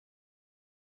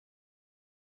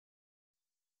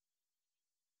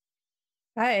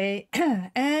Hi,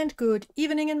 and good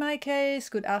evening in my case,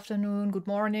 good afternoon, good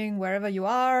morning, wherever you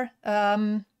are.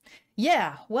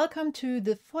 Yeah, welcome to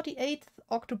the 48th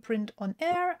OctoPrint On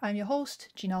Air. I'm your host,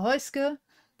 Gina Heuske.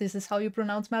 This is how you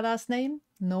pronounce my last name.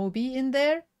 No B in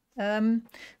there,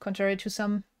 contrary to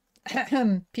some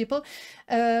people's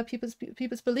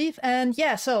belief. And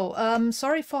yeah, so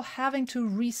sorry for having to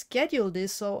reschedule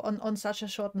this so on such a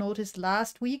short notice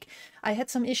last week. I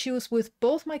had some issues with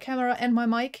both my camera and my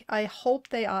mic. I hope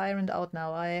they are ironed out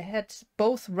now. I had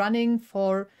both running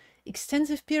for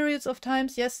extensive periods of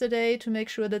times yesterday to make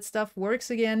sure that stuff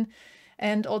works again,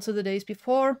 and also the days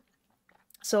before.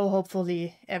 So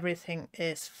hopefully everything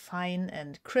is fine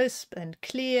and crisp and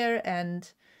clear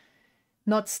and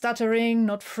not stuttering,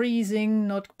 not freezing,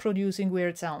 not producing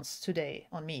weird sounds today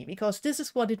on me, because this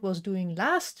is what it was doing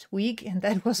last week, and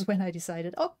that was when I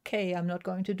decided, okay, I'm not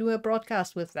going to do a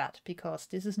broadcast with that because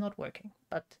this is not working.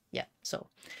 But yeah, so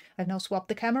I've now swapped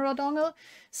the camera dongle.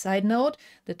 Side note,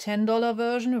 the $10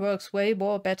 version works way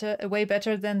better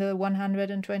than the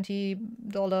 $120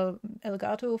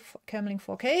 Elgato Camlink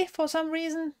 4K for some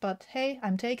reason, but hey,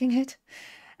 I'm taking it.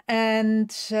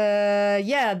 And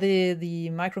yeah, the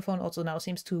microphone also now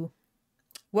seems to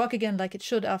work again like it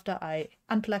should after I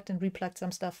unplugged and replugged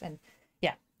some stuff. And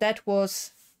yeah, that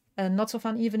was a not so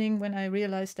fun evening when I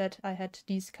realized that I had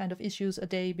these kind of issues a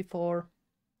day before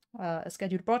a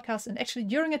scheduled broadcast, and actually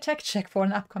during a tech check for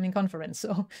an upcoming conference.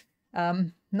 So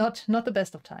not the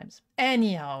best of times.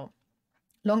 Anyhow,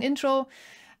 long intro.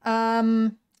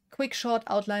 Quick short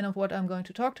outline of what I'm going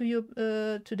to talk to you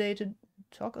today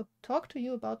talk to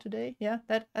you about today. Yeah,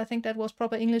 that I think that was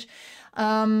proper English.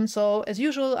 So as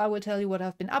usual, I will tell you what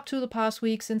I've been up to the past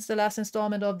week since the last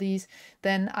installment of these.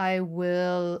 Then I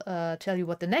will tell you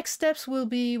what the next steps will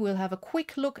be. We'll have a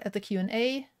quick look at the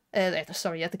Q&A. At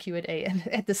the Q&A and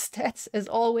at the stats as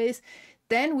always.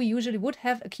 Then we usually would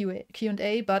have a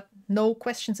Q&A, but no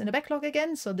questions in the backlog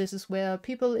again. So this is where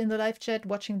people in the live chat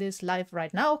watching this live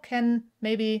right now can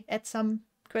maybe add some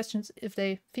questions if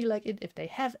they feel like it, if they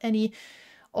have any,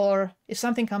 or if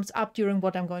something comes up during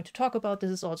what I'm going to talk about.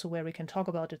 This is also where we can talk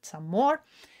about it some more.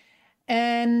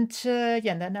 And yeah,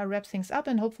 and then I wrap things up,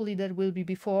 and hopefully that will be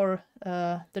before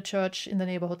the church in the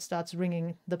neighborhood starts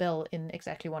ringing the bell in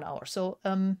exactly 1 hour. So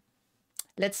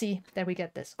let's see that we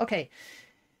get this. Okay.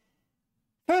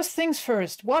 First things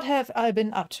first, what have I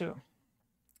been up to?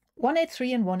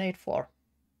 183 and 184.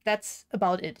 That's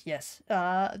about it, yes.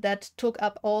 That took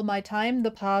up all my time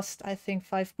the past, I think,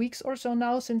 5 weeks or so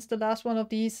now since the last one of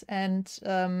these. And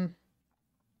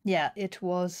yeah, it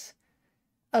was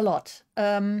a lot.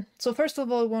 So first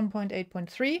of all,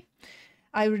 1.8.3.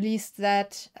 I released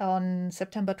that on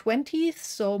September 20th,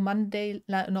 so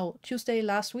Tuesday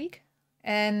last week.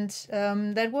 And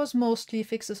that was mostly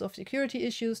fixes of security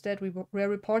issues that were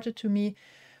reported to me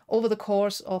over the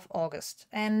course of August.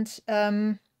 And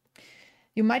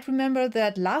you might remember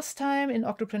that last time in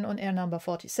OctoPrint On Air number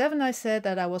 47, I said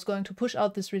that I was going to push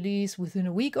out this release within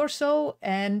a week or so,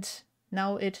 and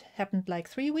now it happened like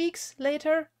 3 weeks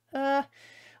later,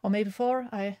 or maybe 4,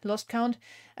 I lost count.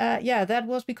 Yeah, that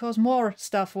was because more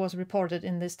stuff was reported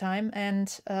in this time,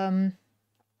 and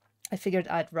I figured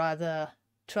I'd rather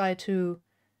try to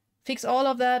fix all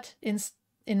of that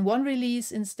in one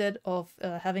release instead of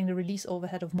having the release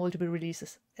overhead of multiple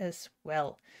releases as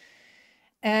well.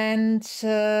 And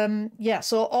yeah,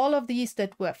 so all of these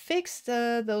that were fixed,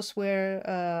 those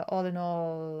were all in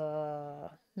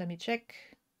all, let me check,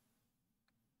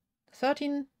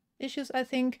 13 issues, I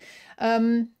think.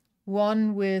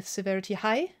 1 with severity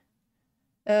high,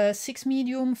 6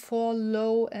 medium, 4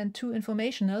 low, and 2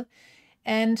 informational.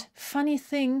 And funny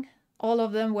thing, all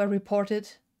of them were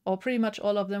reported, or pretty much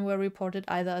all of them were reported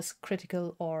either as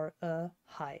critical or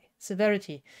high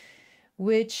severity,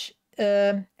 which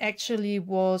actually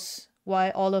was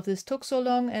why all of this took so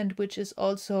long, and which is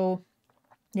also,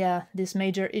 yeah, this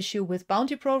major issue with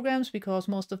bounty programs, because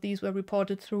most of these were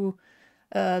reported through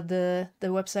the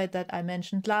website that I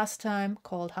mentioned last time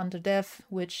called HunterDev,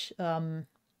 which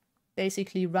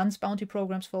basically runs bounty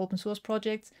programs for open source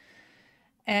projects.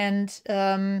 And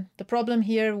the problem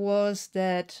here was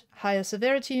that higher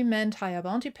severity meant higher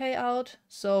bounty payout.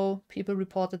 So people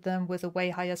reported them with a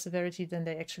way higher severity than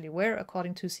they actually were,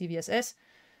 according to CVSS.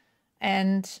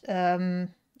 And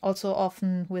also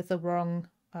often with the wrong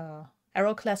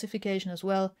error classification as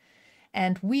well.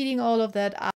 And weeding all of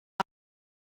that out,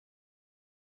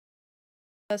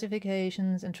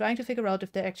 classifications, and trying to figure out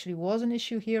if there actually was an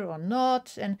issue here or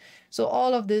not. And so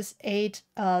all of this ate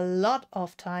a lot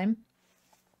of time.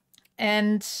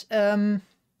 And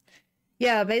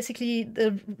yeah, basically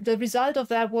the result of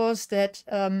that was that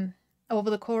over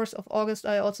the course of August,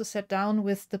 I also sat down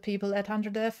with the people at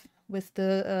HunterDev, with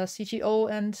the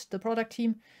CTO and the product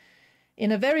team,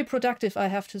 in a very productive, I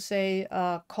have to say,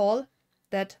 call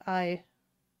that I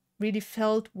really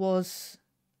felt was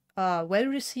well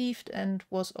received, and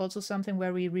was also something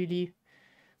where we really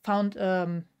found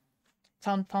a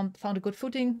good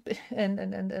footing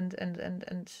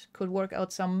and could work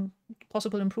out some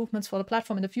possible improvements for the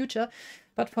platform in the future.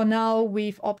 But for now,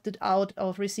 we've opted out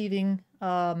of receiving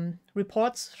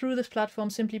reports through this platform,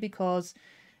 simply because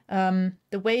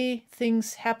the way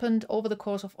things happened over the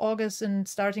course of August and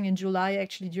starting in July,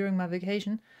 actually during my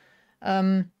vacation,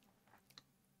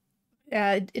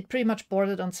 it pretty much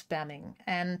bordered on spamming.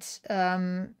 And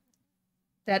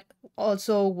that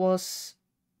also was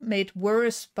made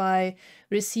worse by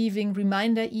receiving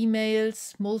reminder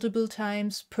emails multiple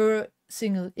times per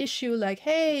single issue, like,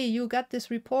 hey, you got this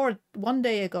report 1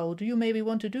 day ago, do you maybe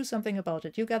want to do something about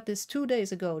it? You got this 2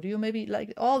 days ago, do you maybe,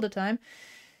 like, all the time.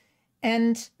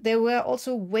 And there were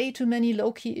also way too many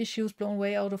low-key issues blown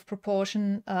way out of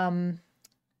proportion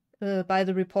by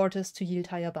the reporters to yield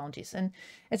higher bounties. And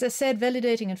as I said,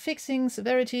 validating and fixing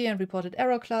severity and reported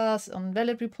error class on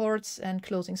valid reports and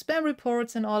closing spam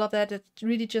reports and all of that, it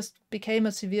really just became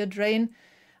a severe drain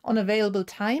on available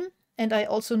time. And I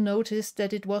also noticed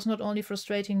that it was not only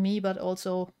frustrating me, but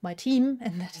also my team.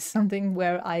 And that is something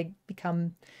where I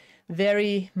become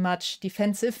very much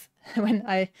defensive when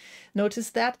I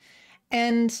noticed that.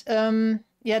 And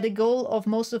yeah, the goal of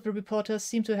most of the reporters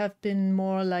seemed to have been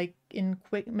more like in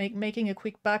making a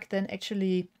quick buck than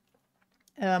actually,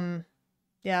 improving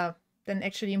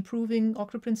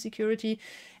OctoPrint security,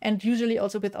 and usually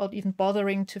also without even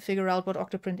bothering to figure out what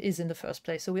OctoPrint is in the first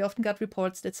place. So we often got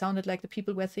reports that sounded like the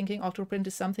people were thinking OctoPrint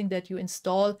is something that you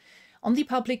install on the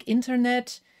public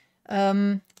internet,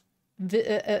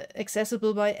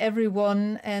 accessible by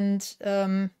everyone, and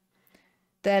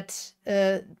that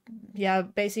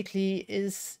basically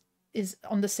is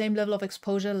on the same level of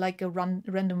exposure like a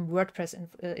random WordPress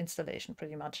installation,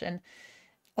 pretty much. And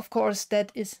of course,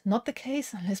 that is not the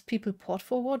case unless people port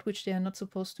forward, which they are not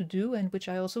supposed to do, and which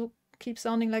I also keep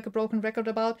sounding like a broken record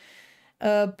about.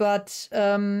 I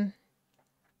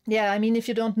mean, if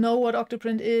you don't know what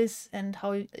OctoPrint is and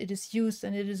how it is used,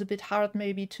 and it is a bit hard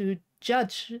maybe to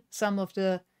judge some of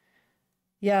the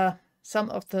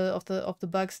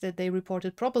bugs that they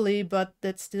reported properly, but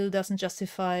that still doesn't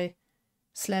justify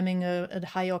slamming a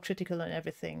high or critical and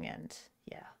everything. And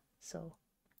yeah, so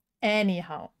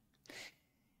anyhow,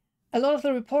 a lot of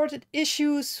the reported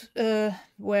issues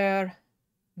were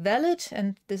valid,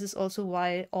 and this is also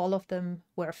why all of them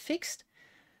were fixed.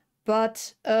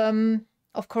 But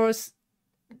of course,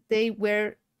 they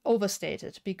were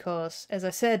overstated because, as I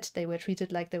said, they were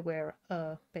treated like they were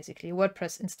basically a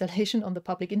WordPress installation on the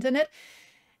public internet.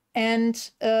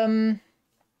 And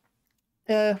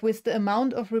with the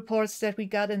amount of reports that we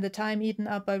got and the time eaten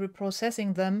up by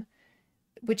reprocessing them,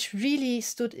 which really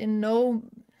stood in no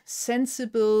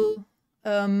sensible,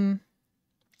 and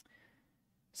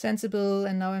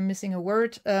now I'm missing a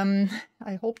word.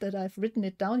 I hope that I've written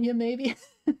it down here maybe.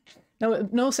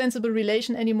 No sensible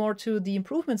relation anymore to the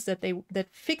improvements that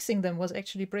fixing them was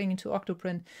actually bringing to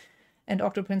OctoPrint and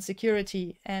OctoPrint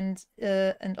security and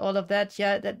all of that.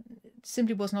 Yeah, that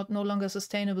simply was no longer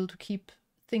sustainable to keep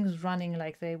things running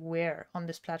like they were on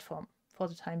this platform for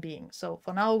the time being. So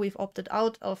for now, we've opted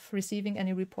out of receiving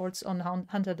any reports on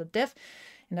hunter.dev.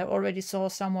 And I already saw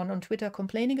someone on Twitter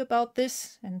complaining about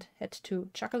this and had to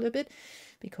chuckle a bit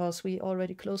because we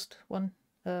already closed one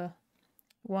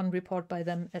report by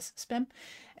them as spam.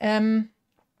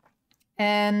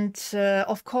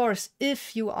 Of course,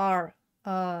 if you are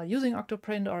using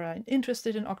OctoPrint or are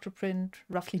interested in OctoPrint,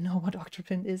 roughly know what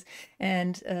OctoPrint is,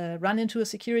 and run into a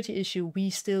security issue,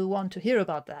 we still want to hear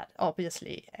about that,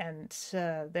 obviously. And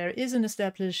there is an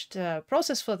established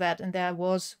process for that, and there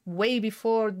was way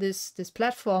before this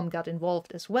platform got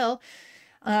involved as well,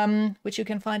 which you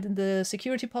can find in the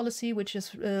security policy, which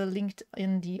is linked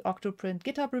in the OctoPrint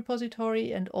GitHub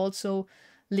repository, and also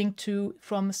linked to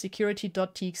from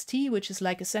security.txt, which is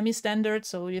like a semi-standard.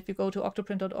 So if you go to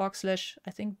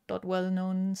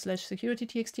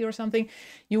octoprintorg/security.txt or something,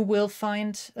 you will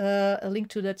find a link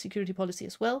to that security policy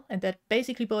as well. And that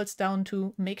basically boils down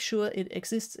to make sure it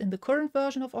exists in the current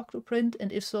version of OctoPrint,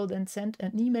 and if so, then send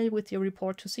an email with your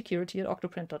report to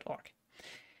security@octoprint.org.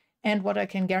 And what I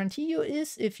can guarantee you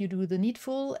is, if you do the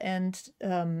needful and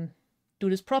do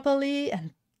this properly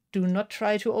and do not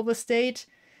try to overstate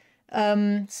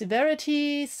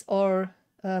severities, or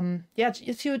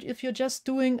if you're just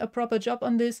doing a proper job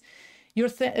on this, you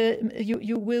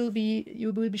will be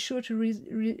sure to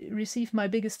receive my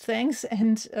biggest thanks.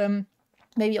 And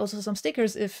Maybe also some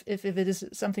stickers if it is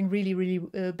something really, really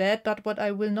bad. But what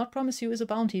I will not promise you is a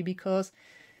bounty, because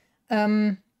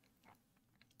I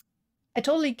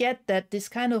totally get that this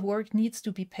kind of work needs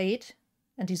to be paid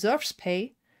and deserves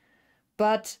pay.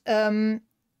 But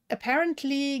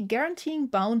apparently guaranteeing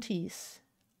bounties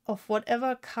of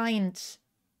whatever kind,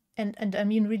 and I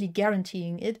mean really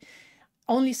guaranteeing it,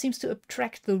 only seems to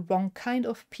attract the wrong kind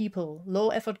of people.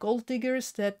 Low-effort gold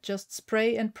diggers that just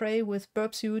spray and pray with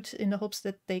burp suit in the hopes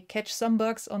that they catch some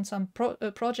bugs on some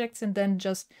projects and then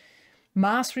just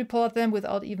mass report them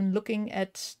without even looking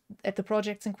at the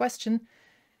projects in question.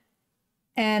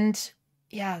 And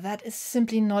yeah, that is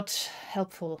simply not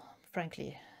helpful,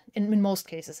 frankly, in most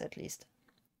cases at least.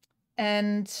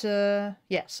 And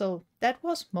yeah, so that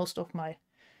was most of my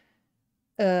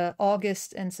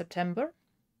August and September.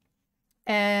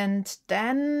 And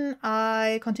then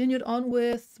I continued on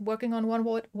with working on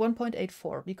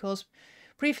 1.84, because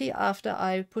briefly after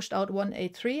I pushed out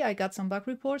 1.83, I got some bug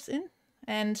reports in,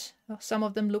 and some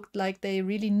of them looked like they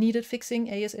really needed fixing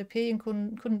ASAP and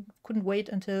couldn't wait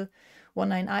until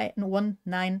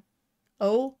 1.90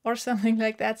 or something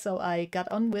like that. So I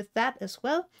got on with that as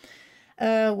well.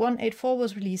 1.84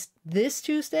 was released this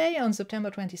Tuesday on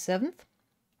September 27th,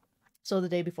 so the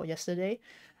day before yesterday.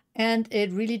 And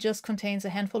it really just contains a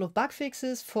handful of bug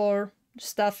fixes for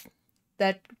stuff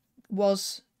that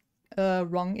was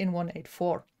wrong in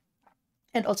 1.84.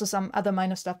 And also some other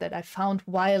minor stuff that I found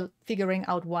while figuring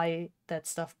out why that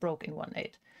stuff broke in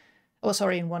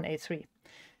 1.83.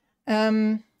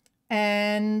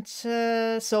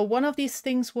 So one of these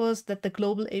things was that the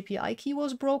global API key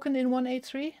was broken in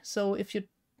 1.83. So if you...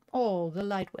 Oh, the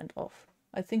light went off.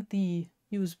 I think the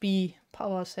USB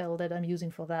power cell that I'm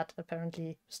using for that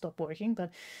apparently stopped working,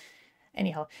 but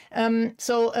anyhow. One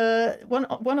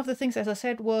of the things, as I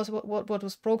said, was what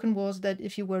was broken was that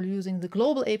if you were using the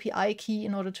global API key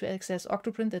in order to access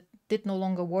OctoPrint, that did no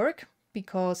longer work,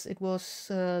 because it was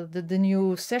the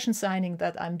new session signing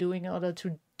that I'm doing in order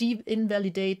to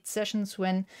invalidate sessions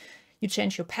when you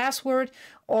change your password,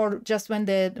 or just when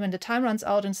the time runs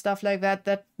out and stuff like that.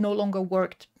 That no longer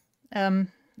worked.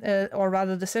 Or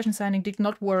rather, the session signing did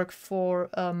not work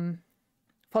for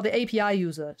the API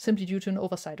user, simply due to an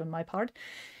oversight on my part.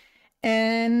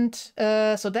 And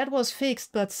so that was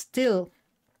fixed, but still,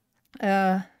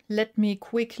 let me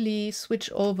quickly switch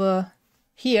over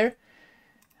here,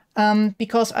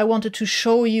 because I wanted to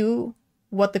show you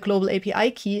what the global API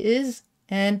key is,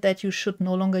 and that you should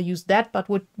no longer use that, but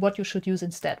what you should use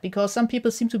instead, because some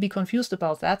people seem to be confused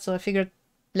about that. So I figured,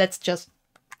 let's just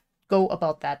go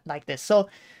about that like this. So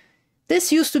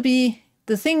this used to be,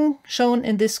 the thing shown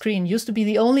in this screen used to be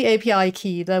the only API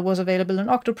key that was available in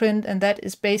OctoPrint, and that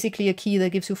is basically a key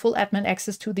that gives you full admin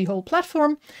access to the whole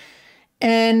platform.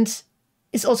 And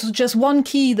it's also just one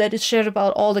key that is shared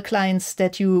about all the clients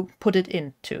that you put it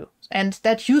into. And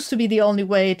that used to be the only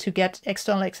way to get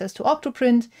external access to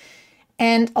OctoPrint.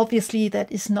 And obviously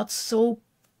that is not so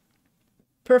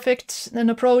perfect an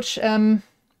approach.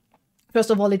 First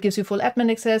of all, it gives you full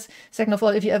admin access. Second of all,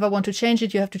 if you ever want to change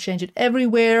it, you have to change it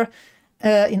everywhere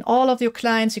in all of your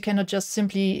clients. You cannot just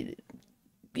simply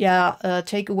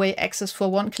take away access for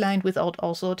one client without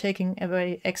also taking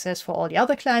away access for all the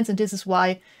other clients. And this is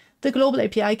why the global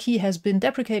API key has been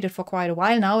deprecated for quite a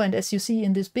while now. And as you see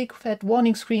in this big fat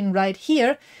warning screen right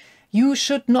here, you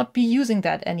should not be using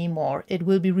that anymore. It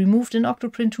will be removed in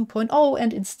OctoPrint 2.0,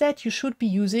 and instead you should be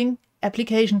using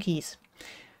application keys.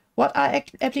 What are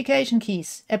application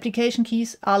keys? Application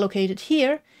keys are located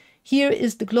here. Here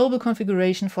is the global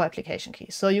configuration for application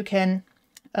keys. So you can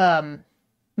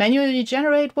manually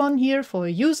generate one here for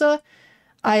a user.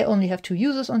 I only have 2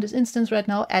 users on this instance right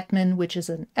now. Admin, which is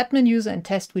an admin user, and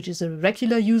test, which is a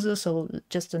regular user. So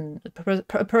just a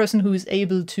person who is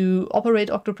able to operate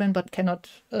OctoPrint but cannot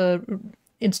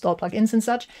install plugins and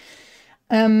such.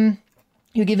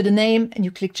 You give it a name and you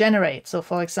click generate. So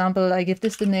for example, I give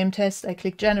this the name test, I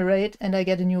click generate, and I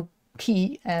get a new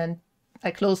key, and I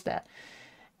close that.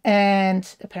 And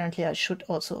apparently I should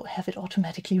also have it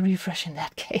automatically refresh in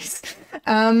that case.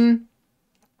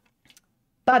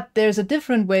 But there's a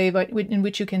different way in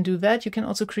which you can do that. You can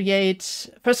also create,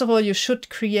 first of all, you should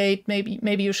create,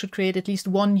 maybe you should create at least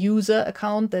one user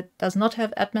account that does not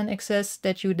have admin access,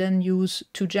 that you then use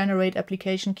to generate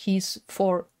application keys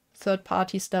for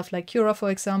third-party stuff like Cura,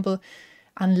 for example,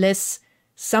 unless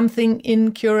something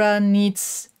in Cura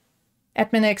needs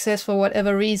admin access for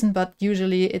whatever reason. But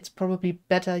usually it's probably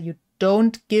better you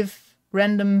don't give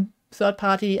random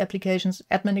third-party applications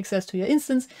admin access to your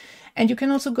instance. And you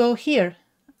can also go here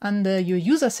under your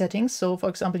user settings. So for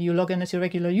example, you log in as your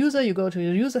regular user, you go to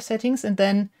your user settings, and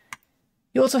then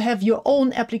you also have your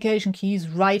own application keys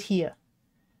right here.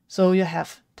 So you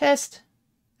have test,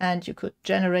 and you could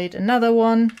generate another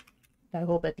one. I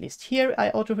hope at least here I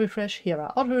auto-refresh, here I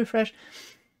auto-refresh.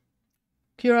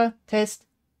 Cura, test,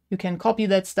 you can copy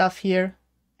that stuff here.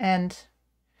 And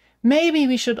maybe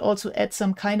we should also add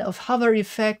some kind of hover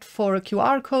effect for a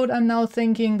QR code, I'm now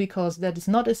thinking, because that is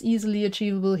not as easily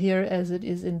achievable here as it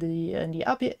is in the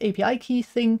API key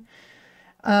thing.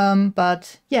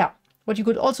 But yeah, what you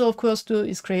could also, of course, do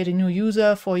is create a new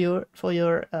user for your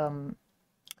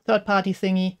third-party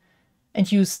thingy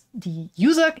and use the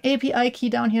user API key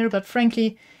down here. But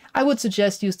frankly, I would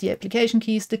suggest use the application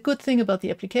keys. The good thing about the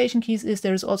application keys is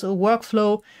there is also a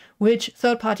workflow which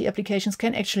third-party applications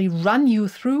can actually run you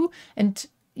through and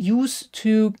use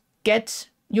to get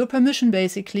your permission,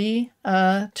 basically,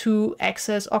 to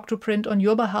access OctoPrint on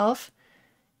your behalf.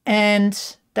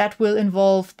 And that will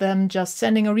involve them just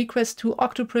sending a request to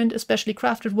OctoPrint, a specially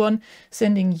crafted one,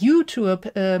 sending you to a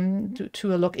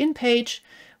login page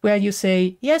where you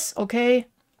say, yes, okay,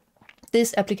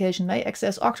 this application may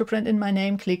access OctoPrint in my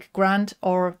name, click grant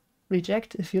or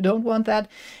reject if you don't want that.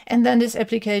 And then this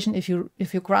application, if you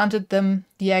granted them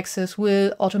the access,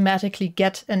 will automatically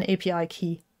get an API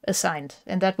key assigned.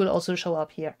 And that will also show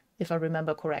up here, if I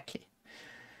remember correctly.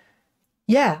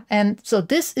 Yeah, and so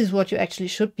this is what you actually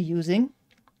should be using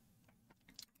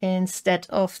instead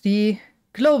of the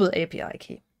global API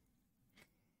key.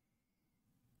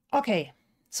 Okay.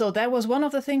 So that was one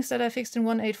of the things that I fixed in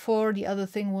 1.8.4. The other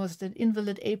thing was that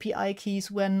invalid API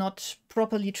keys were not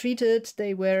properly treated.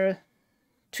 They were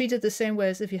treated the same way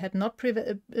as if you had not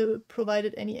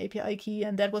provided any API key.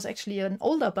 And that was actually an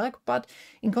older bug, but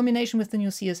in combination with the new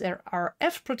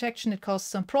CSRF protection, it caused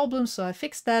some problems. So I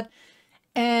fixed that.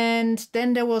 And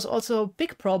then there was also a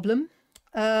big problem,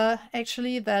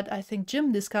 actually, that I think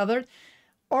Jim discovered.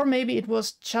 Or maybe it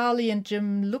was Charlie and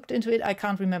Jim looked into it. I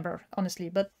can't remember, honestly,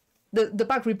 but the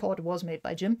bug report was made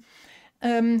by Jim,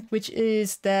 which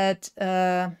is that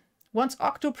once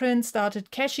OctoPrint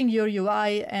started caching your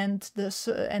UI and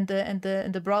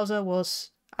the browser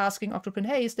was asking OctoPrint,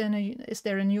 hey, is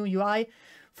there a new UI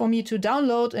for me to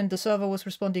download? And the server was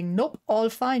responding, nope, all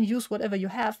fine, use whatever you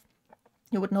have.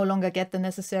 You would no longer get the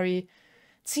necessary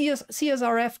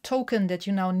CSRF token that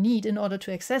you now need in order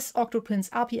to access OctoPrint's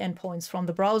API endpoints from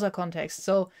the browser context.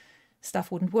 So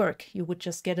stuff wouldn't work. You would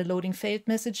just get a loading failed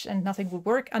message and nothing would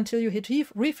work until you hit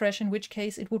refresh, in which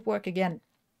case it would work again.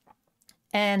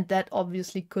 And that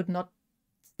obviously could not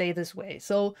stay this way.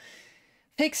 So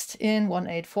fixed in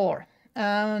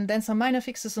 1.8.4. Then some minor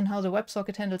fixes on how the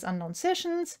WebSocket handles unknown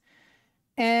sessions.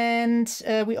 And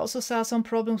we also saw some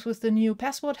problems with the new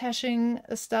password hashing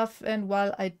stuff. And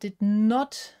while I did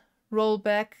not roll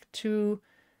back to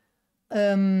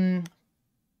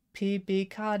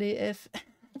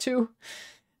PBKDF2,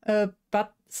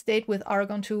 but stayed with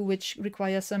Argon 2, which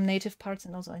requires some native parts.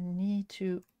 And also I need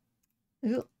to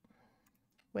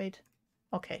wait.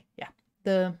 Okay, yeah.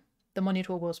 The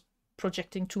monitor was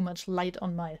projecting too much light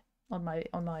on my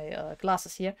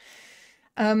glasses here.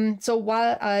 So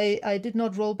while I did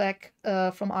not roll back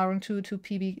from Argon 2 to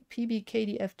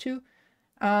PBKDF2,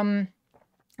 I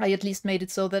at least made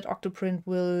it so that OctoPrint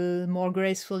will more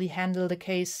gracefully handle the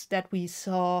case that we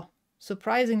saw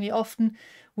surprisingly often,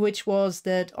 which was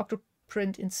that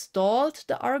OctoPrint installed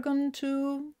the Argon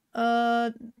 2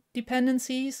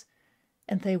 dependencies,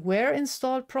 and they were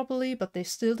installed properly, but they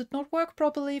still did not work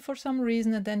properly for some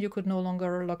reason, and then you could no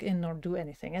longer log in or do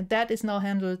anything. And that is now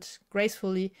handled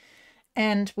gracefully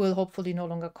and will hopefully no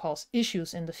longer cause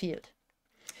issues in the field.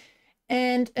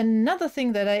 And another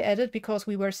thing that I added, because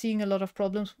we were seeing a lot of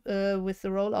problems with the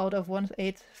rollout of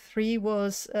 1.8.3,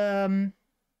 was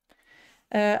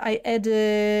I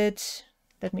added,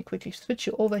 let me quickly switch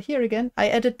you over here again. I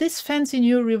added this fancy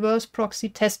new reverse proxy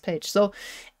test page. So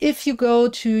if you go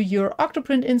to your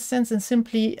OctoPrint instance and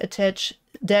simply attach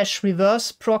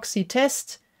 -reverse proxy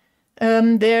test,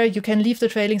 there you can leave the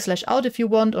trailing / out if you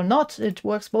want or not. It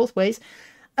works both ways.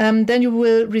 Then you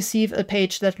will receive a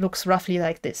page that looks roughly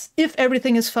like this. If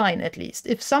everything is fine, at least.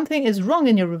 If something is wrong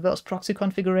in your reverse proxy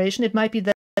configuration, it might be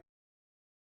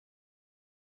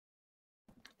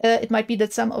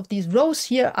that some of these rows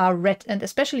here are red, and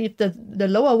especially if the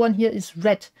lower one here is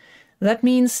red. That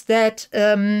means that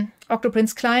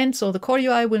OctoPrint's client, so the core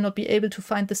UI, will not be able to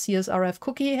find the CSRF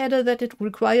cookie header that it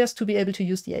requires to be able to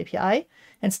use the API,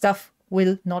 and stuff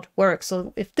will not work.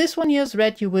 So if this one here is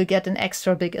red, you will get an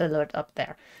extra big alert up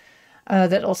there.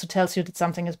 That also tells you that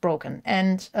something is broken.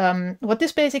 And what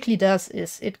this basically does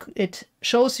is it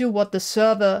shows you what the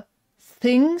server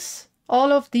thinks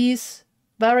all of these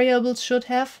variables should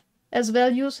have as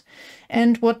values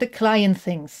and what the client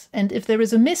thinks. And if there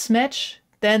is a mismatch,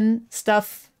 then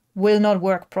stuff will not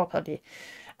work properly.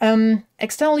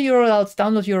 External URLs,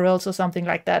 download URLs or something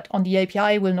like that on the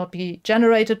API will not be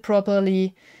generated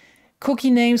properly.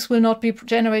 Cookie names will not be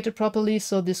generated properly.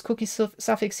 So this cookie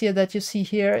suffix here that you see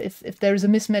here, if there is a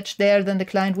mismatch there, then the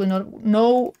client will not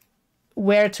know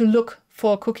where to look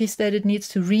for cookies that it needs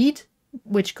to read,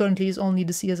 which currently is only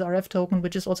the CSRF token,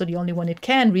 which is also the only one it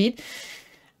can read.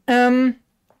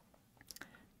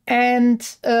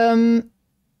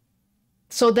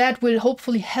 So that will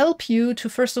hopefully help you to,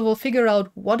 first of all, figure out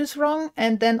what is wrong,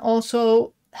 and then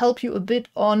also help you a bit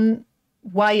on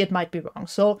why it might be wrong.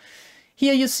 So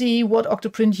here you see what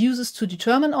OctoPrint uses to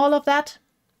determine all of that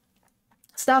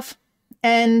stuff.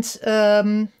 And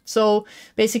so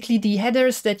basically the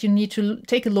headers that you need to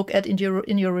take a look at in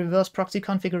your reverse proxy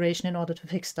configuration in order to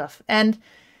fix stuff. And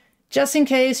just in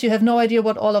case you have no idea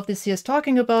what all of this here is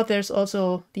talking about, there's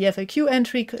also the FAQ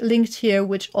entry linked here,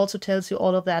 which also tells you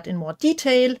all of that in more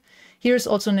detail. Here's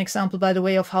also an example, by the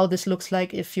way, of how this looks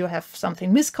like if you have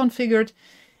something misconfigured.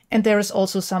 And there is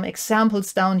also some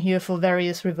examples down here for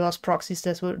various reverse proxies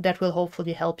that will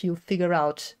hopefully help you figure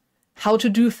out how to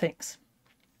do things.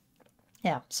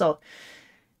 Yeah, so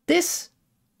this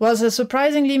was a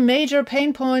surprisingly major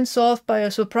pain point solved by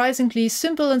a surprisingly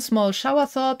simple and small shower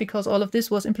thought, because all of this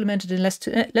was implemented in less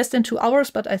than 2 hours,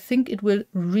 but I think it will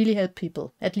really help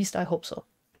people. At least I hope so.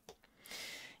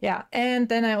 Yeah, and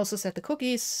then I also set the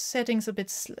cookies settings a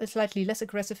bit slightly less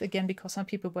aggressive again, because some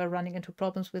people were running into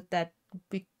problems with that.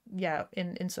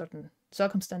 In certain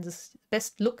circumstances,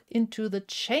 best look into the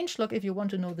changelog if you want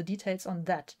to know the details on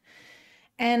that.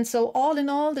 And so all in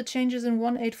all, the changes in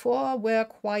 1.8.4 were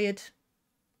quite,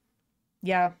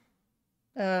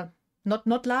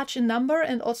 not large in number,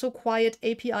 and also quite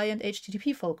API and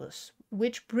HTTP focus,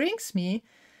 which brings me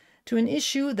to an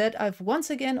issue that I've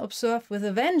once again observed with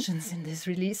a vengeance in this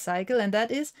release cycle, and that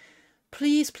is,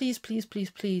 please, please, please, please,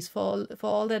 please, for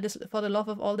the love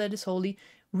of all that is holy,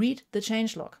 read the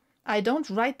changelog. I don't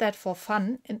write that for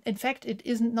fun. In fact, it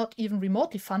isn't not even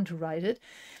remotely fun to write it.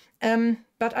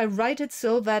 But I write it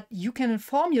so that you can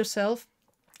inform yourself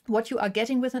what you are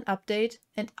getting with an update,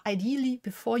 and ideally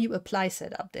before you apply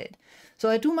said update. So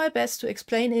I do my best to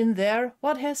explain in there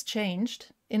what has changed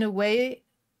in a way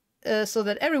so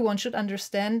that everyone should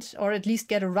understand, or at least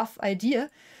get a rough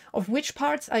idea of which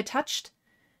parts I touched,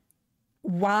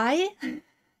 why,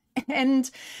 and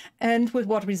with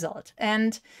what result.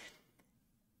 And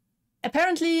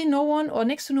apparently no one, or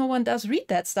next to no one, does read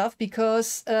that stuff,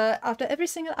 because after every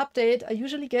single update, I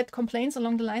usually get complaints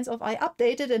along the lines of, I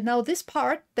updated and now this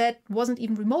part that wasn't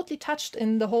even remotely touched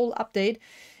in the whole update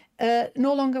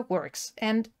no longer works.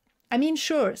 And I mean,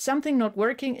 sure, something not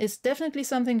working is definitely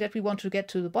something that we want to get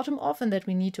to the bottom of and that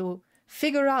we need to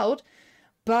figure out.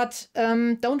 But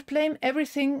don't blame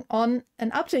everything on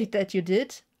an update that you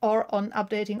did, or on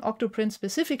updating OctoPrint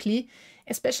specifically,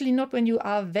 especially not when you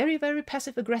are very, very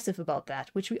passive-aggressive about that,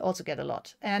 which we also get a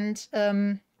lot. And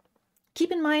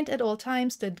keep in mind at all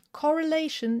times that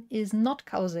correlation is not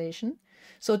causation.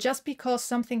 So just because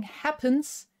something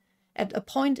happens at a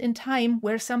point in time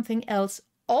where something else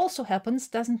also happens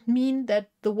doesn't mean that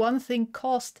the one thing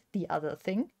caused the other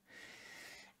thing.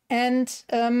 And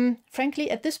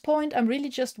frankly, at this point, I'm really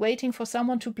just waiting for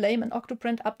someone to blame an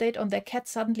OctoPrint update on their cat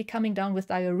suddenly coming down with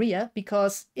diarrhea,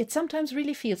 because it sometimes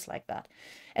really feels like that.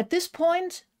 At this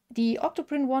point, the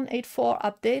OctoPrint 1.8.4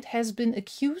 update has been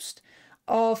accused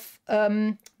of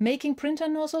making printer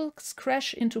nozzles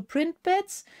crash into print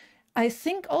beds. I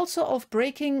think also of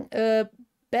breaking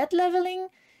bed leveling,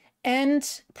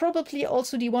 and probably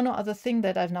also the one or other thing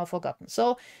that I've now forgotten.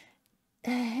 So,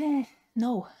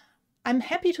 no. I'm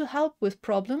happy to help with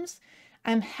problems.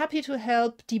 I'm happy to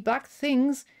help debug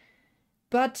things,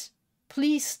 but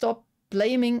please stop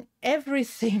blaming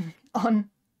everything on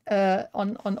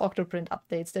OctoPrint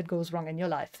updates that goes wrong in your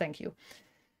life. Thank you.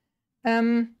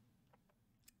 That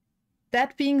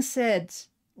being said,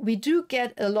 we do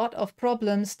get a lot of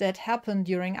problems that happen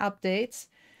during updates,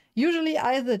 usually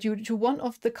either due to one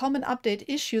of the common update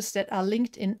issues that are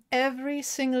linked in every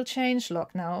single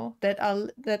changelog now, that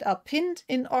are pinned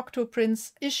in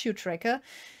OctoPrint's issue tracker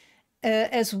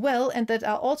as well, and that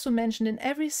are also mentioned in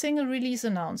every single release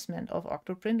announcement of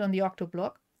OctoPrint on the Octo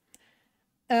blog.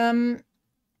 And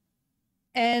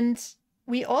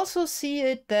we also see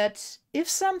it that if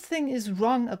something is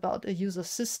wrong about a user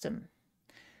system,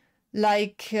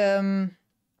 like,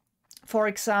 for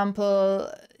example,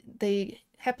 they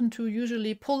happen to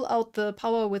usually pull out the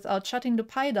power without shutting the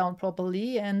Pi down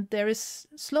properly, and there is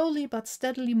slowly but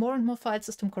steadily more and more file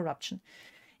system corruption.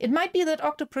 It might be that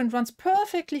OctoPrint runs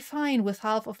perfectly fine with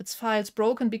half of its files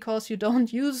broken because you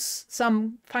don't use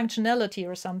some functionality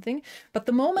or something. But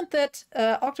the moment that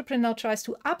OctoPrint now tries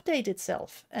to update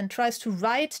itself and tries to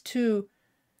write to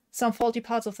some faulty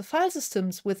parts of the file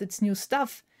systems with its new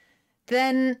stuff,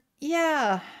 then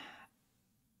yeah,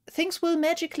 things will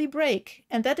magically break.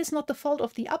 And that is not the fault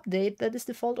of the update, that is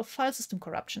the fault of file system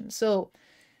corruption. So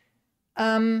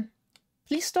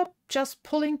please stop just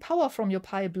pulling power from your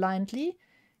Pi blindly.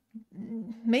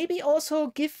 Maybe also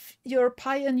give your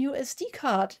Pi a new SD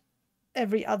card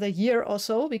every other year or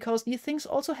so, because these things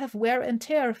also have wear and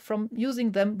tear from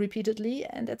using them repeatedly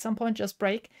and at some point just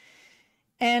break.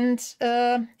 And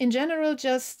in general,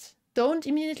 just don't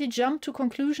immediately jump to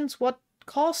conclusions what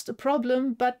caused a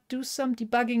problem, but do some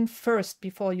debugging first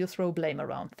before you throw blame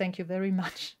around. Thank you very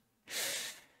much.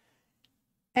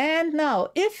 And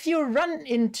now, if you run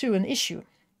into an issue,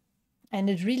 and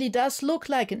it really does look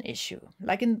like an issue,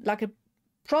 like a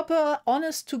proper,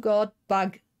 honest-to-God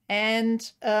bug,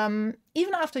 and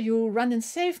even after you run in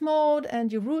safe mode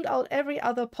and you ruled out every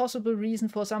other possible reason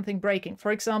for something breaking,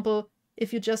 for example,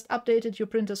 if you just updated your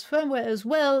printer's firmware as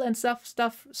well and stuff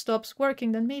stops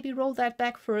working, then maybe roll that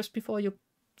back first before you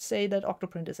say that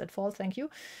OctoPrint is at fault. Thank you.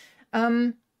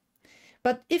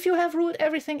 But if you have ruled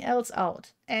everything else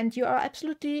out and you are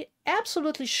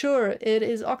absolutely sure it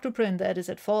is OctoPrint that is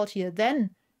at fault here,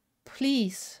 then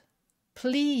please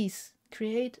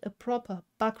create a proper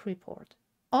bug report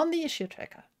on the issue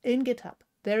tracker in GitHub.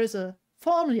 There is a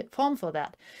form for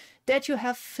that you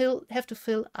have to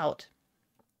fill out.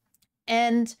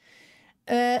 And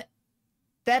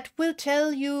that will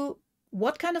tell you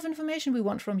what kind of information we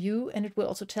want from you, and it will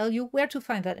also tell you where to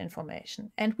find that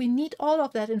information. And we need all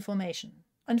of that information.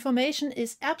 Information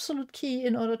is absolute key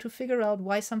in order to figure out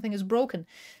why something is broken.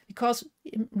 Because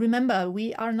remember,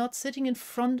 we are not sitting in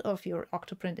front of your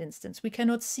OctoPrint instance. We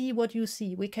cannot see what you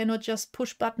see. We cannot just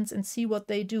push buttons and see what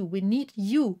they do. We need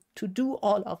you to do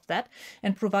all of that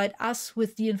and provide us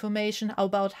with the information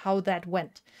about how that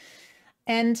went.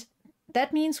 And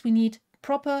that means we need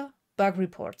proper bug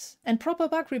reports. And proper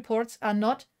bug reports are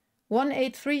not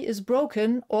 183 is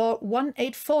broken or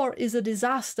 184 is a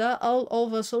disaster all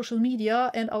over social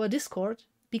media and our Discord,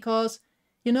 because,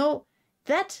 you know,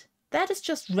 that is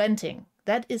just ranting.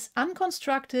 That is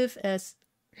unconstructive as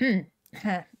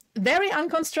very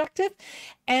unconstructive,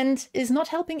 and is not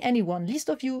helping anyone, least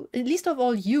of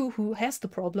all you who has the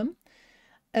problem.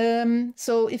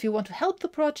 So if you want to help the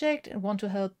project and want to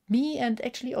help me and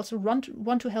actually also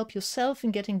want to help yourself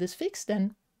in getting this fixed,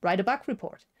 then write a bug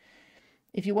report.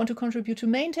 If you want to contribute to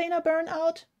maintainer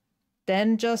burnout,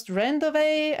 then just rant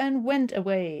away and went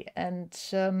away. And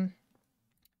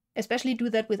especially do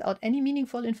that without any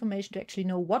meaningful information to actually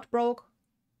know what broke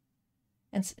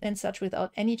and such,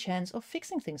 without any chance of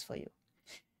fixing things for you.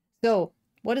 So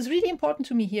what is really important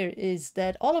to me here is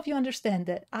that all of you understand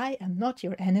that I am not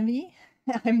your enemy.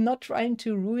 I'm not trying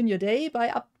to ruin your day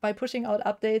by pushing out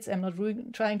updates. I'm not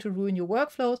trying to ruin your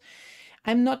workflows.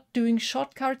 I'm not doing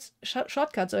shortcuts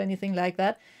or anything like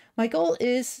that. My goal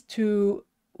is to,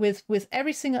 with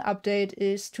every single update,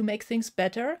 is to make things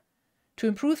better, to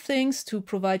improve things, to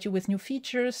provide you with new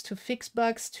features, to fix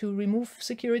bugs, to remove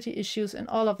security issues and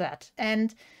all of that.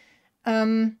 And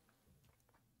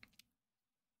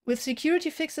with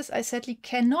security fixes, I sadly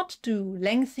cannot do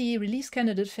lengthy release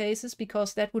candidate phases,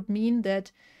 because that would mean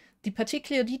that the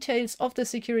particular details of the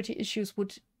security issues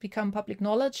would become public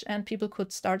knowledge and people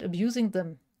could start abusing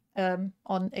them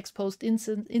on exposed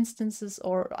instances,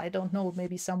 or I don't know,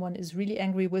 maybe someone is really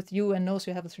angry with you and knows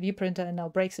you have a 3D printer and now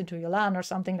breaks into your LAN or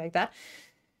something like that.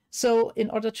 So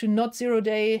in order to not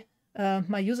zero-day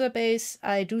my user base,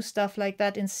 I do stuff like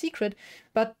that in secret.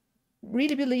 But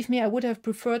really, believe me, I would have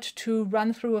preferred to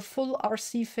run through a full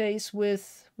RC phase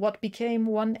with what became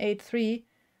 183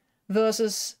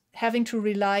 versus having to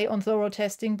rely on thorough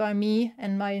testing by me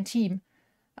and my team.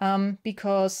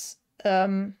 Because,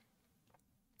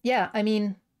 yeah, I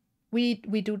mean, we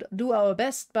do our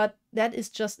best, but that is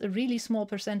just a really small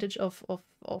percentage of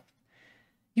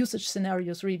usage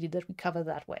scenarios, really, that we cover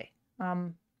that way.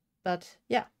 But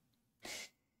yeah.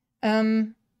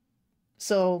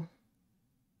 So,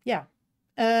 yeah.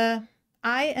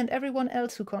 I and everyone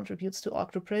else who contributes to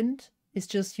OctoPrint is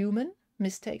just human.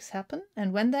 Mistakes happen,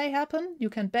 and when they happen, you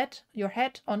can bet your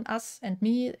head on us and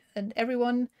me and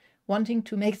everyone wanting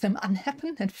to make them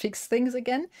unhappen and fix things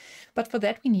again. But for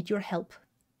that, we need your help.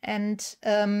 And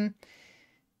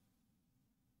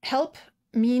help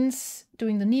means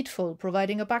doing the needful,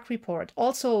 providing a bug report,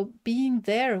 also being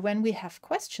there when we have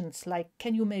questions like,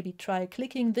 can you maybe try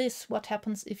clicking this? What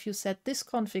happens if you set this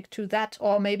config to that?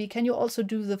 Or maybe can you also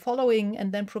do the following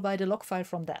and then provide a log file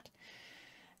from that?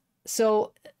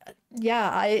 So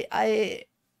yeah, I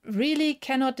really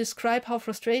cannot describe how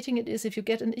frustrating it is if you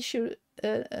get an issue,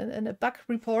 a bug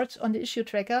report on the issue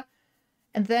tracker,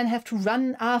 and then have to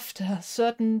run after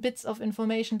certain bits of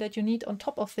information that you need on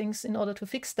top of things in order to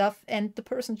fix stuff, and the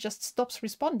person just stops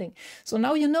responding. So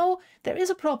now you know there is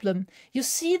a problem. You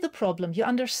see the problem. You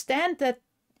understand that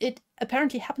it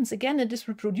apparently happens again and is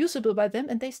reproducible by them,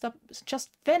 and they just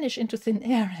vanish into thin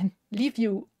air and leave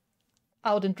you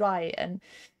out and dry and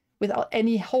without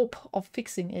any hope of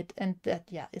fixing it. And that,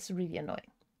 yeah, is really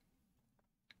annoying.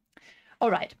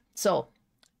 All right, so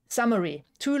summary.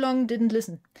 Too long, didn't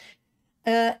listen.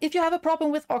 If you have a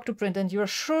problem with OctoPrint and you're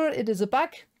sure it is a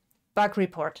bug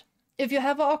report. If you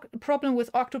have a problem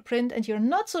with OctoPrint and you're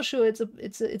not so sure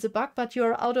it's a bug, but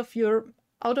you're out of your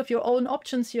own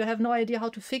options, you have no idea how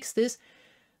to fix this,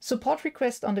 support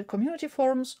request on the community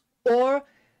forums or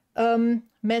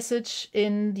message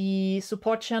in the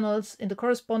support channels, in the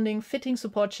corresponding fitting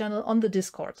support channel on the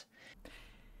Discord.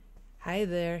 Hi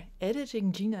there,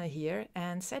 Editing Gina here,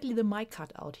 and sadly the mic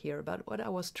cut out here, but what I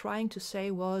was trying to say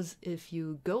was if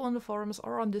you go on the forums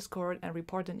or on Discord and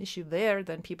report an issue there,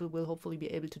 then people will hopefully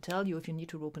be able to tell you if you need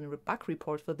to open a bug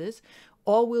report for this,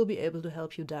 or will be able to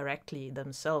help you directly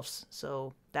themselves.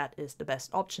 So that is the best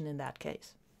option in that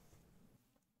case.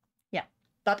 Yeah,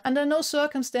 but under no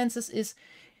circumstances is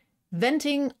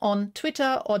venting on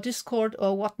Twitter or Discord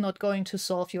or whatnot going to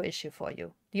solve your issue for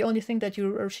you. The only thing that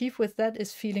you achieve with that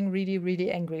is feeling really,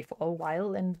 really angry for a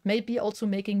while, and maybe also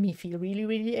making me feel really,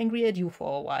 really angry at you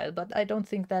for a while. But I don't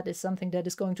think that is something that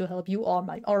is going to help you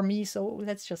or me, so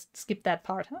let's just skip that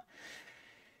part, huh?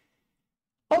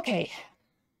 Okay,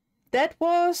 that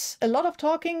was a lot of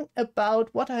talking about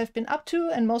what I have been up to,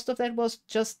 and most of that was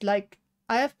just like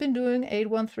I have been doing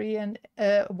 813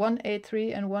 and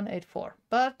 183 and 184.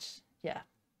 But yeah,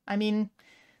 I mean,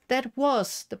 that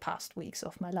was the past weeks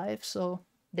of my life, so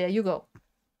there you go.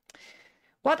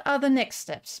 What are the next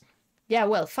steps? Yeah,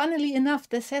 well, funnily enough,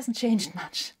 this hasn't changed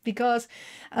much because,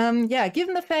 yeah,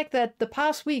 given the fact that the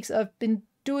past weeks I've been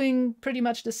doing pretty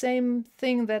much the same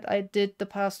thing that I did the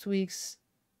past weeks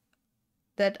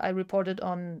that I reported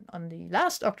on the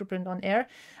last OctoPrint On Air,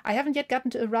 I haven't yet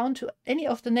gotten around to any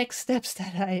of the next steps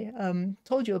that I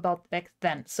told you about back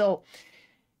then. So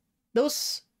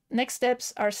those next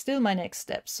steps are still my next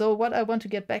steps. So what I want to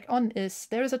get back on is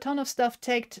there is a ton of stuff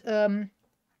tagged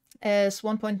as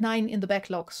 1.9 in the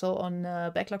backlog, so on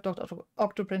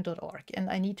backlog.octoprint.org, and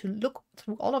I need to look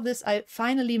through all of this. I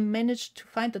finally managed to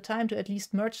find the time to at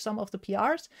least merge some of the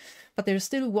PRs, but there's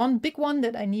still one big one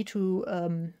that I need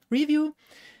to review,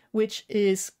 which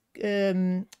is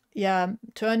yeah,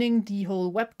 turning the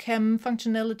whole webcam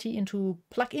functionality into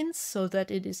plugins so that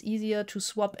it is easier to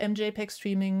swap MJPEG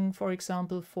streaming, for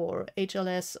example, for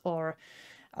HLS or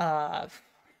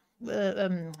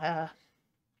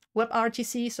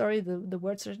WebRTC, sorry, the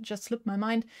words just slipped my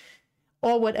mind,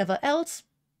 or whatever else.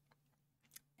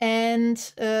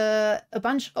 And a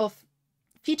bunch of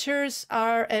features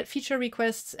are feature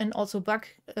requests, and also bug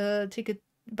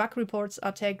reports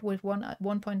are tagged with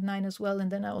 1.9 as well.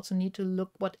 And then I also need to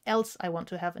look what else I want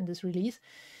to have in this release.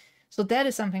 So that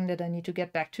is something that I need to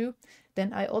get back to.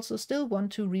 Then I also still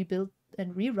want to rebuild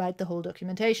and rewrite the whole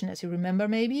documentation. As you remember,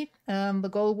 maybe the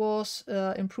goal was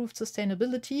improved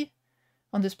sustainability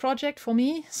on this project for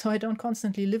me, so I don't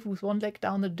constantly live with one leg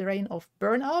down the drain of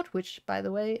burnout, which, by the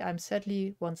way, I'm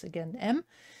sadly once again am.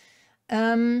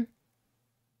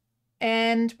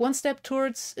 And one step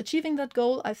towards achieving that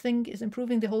goal, I think, is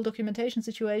improving the whole documentation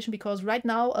situation, because right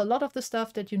now a lot of the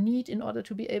stuff that you need in order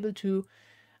to be able to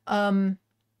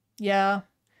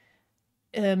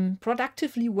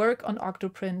productively work on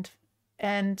OctoPrint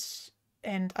and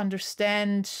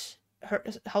understand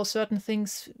how certain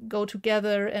things go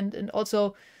together, and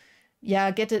also,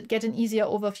 yeah, get an easier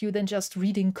overview than just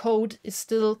reading code is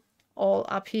still all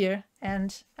up here,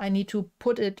 and I need to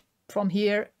put it from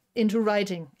here into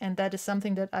writing, and that is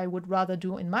something that I would rather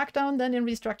do in Markdown than in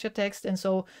restructured text. And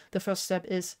so the first step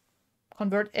is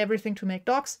convert everything to make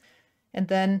docs, and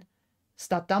then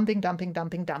start dumping,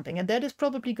 and that is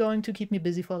probably going to keep me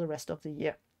busy for the rest of the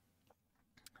year.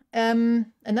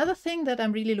 Another thing that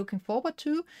I'm really looking forward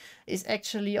to is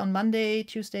actually on Monday,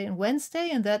 Tuesday, and Wednesday,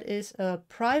 and that is a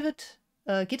private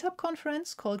GitHub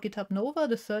conference called GitHub Nova,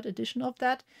 the 3rd edition of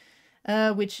that,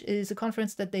 which is a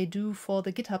conference that they do for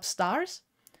the GitHub stars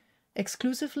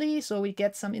exclusively. So we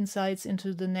get some insights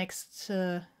into the next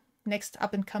next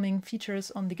up and coming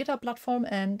features on the GitHub platform.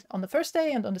 And on the first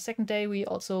day and on the second day, we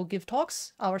also give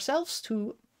talks ourselves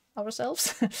to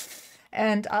ourselves.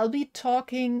 And I'll be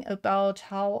talking about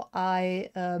how I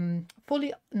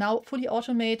fully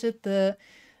automated the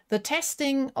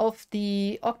testing of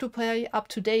the OctoPrint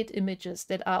up-to-date images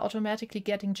that are automatically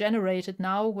getting generated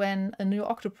now when a new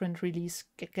OctoPrint release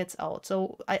gets out.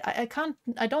 So I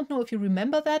don't know if you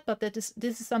remember that, but this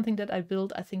is something that I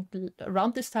built, I think,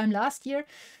 around this time last year,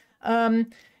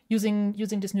 using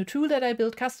this new tool that I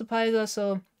built, Custopizer.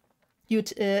 So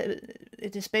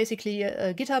it is basically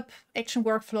a GitHub action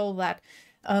workflow that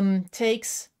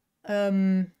takes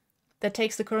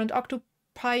the current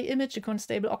OctoPy image, the current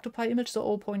stable OctoPy image,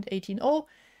 so 0.18.0,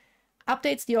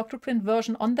 updates the OctoPrint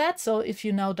version on that. So if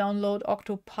you now download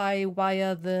OctoPy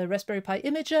via the Raspberry Pi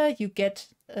Imager, you get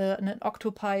an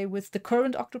OctoPy with the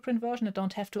current OctoPrint version. You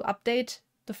don't have to update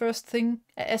the first thing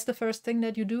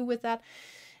that you do with that.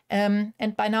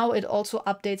 And by now it also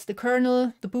updates the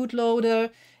kernel, the bootloader.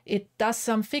 It does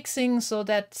some fixing so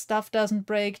that stuff doesn't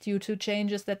break due to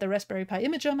changes that the Raspberry Pi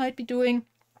Imager might be doing.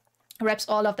 Wraps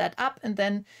all of that up and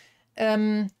then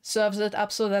serves it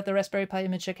up so that the Raspberry Pi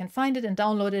Imager can find it and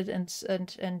download it,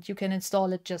 and you can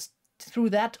install it just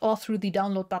through that or through the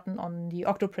download button on the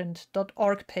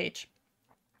octoprint.org page.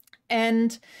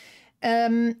 And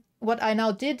what I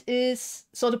now did is,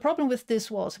 so the problem with this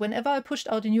was whenever I pushed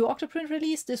out a new OctoPrint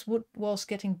release, this was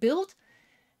getting built.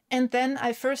 And then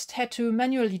I first had to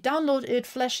manually download it,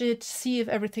 flash it, see if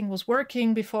everything was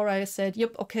working before I said,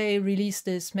 yep, okay, release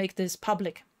this, make this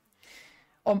public.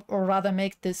 Or rather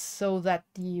make this so that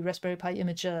the Raspberry Pi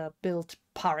Imager build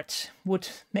part would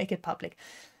make it public.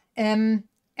 And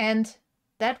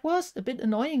that was a bit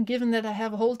annoying given that I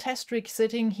have a whole test rig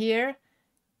sitting here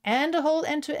and a whole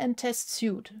end-to-end test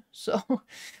suite. So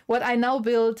what I now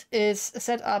built is a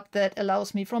setup that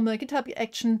allows me from the GitHub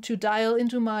action to dial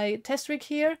into my test rig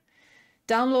here,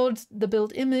 download the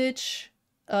build image,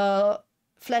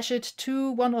 flash it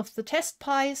to one of the test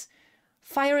Pis,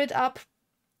 fire it up,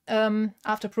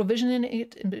 after provisioning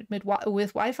it with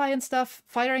Wi-Fi and stuff,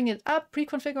 firing it up,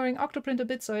 pre-configuring OctoPrint a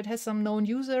bit so it has some known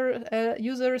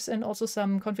users and also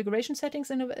some configuration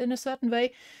settings in a certain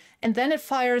way, and then it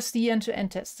fires the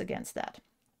end-to-end tests against that.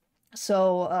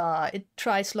 So it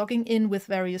tries logging in with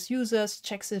various users,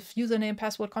 checks if username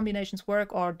password combinations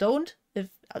work or don't, if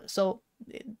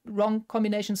wrong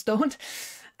combinations don't.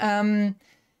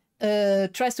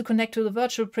 Tries to connect to the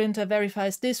virtual printer,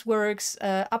 verifies this works,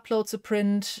 uploads a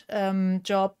print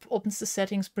job, opens the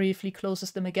settings briefly,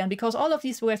 closes them again, because all of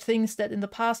these were things that in the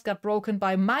past got broken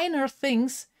by minor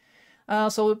things.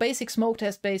 So a basic smoke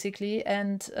test basically.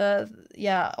 And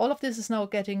yeah, all of this is now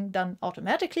getting done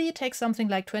automatically. It takes something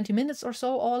like 20 minutes or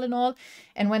so all in all.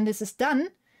 And when this is done,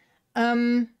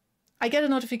 I get a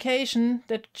notification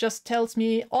that just tells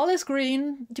me all is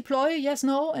green, deploy, yes,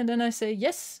 no. And then I say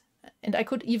yes. And I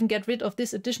could even get rid of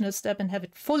this additional step and have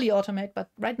it fully automate, but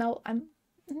right now I'm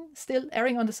still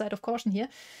erring on the side of caution here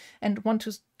and want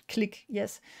to click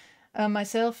yes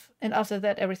myself, and after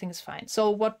that everything is fine.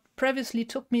 So what previously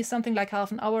took me something like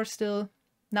half an hour still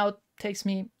now takes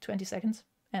me 20 seconds,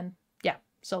 and yeah,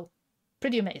 so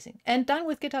pretty amazing. And done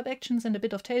with GitHub Actions and a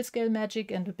bit of Tailscale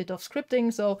magic and a bit of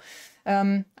scripting. So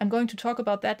I'm going to talk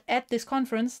about that at this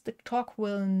conference. The talk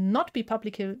will not be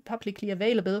publicly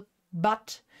available,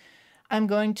 but I'm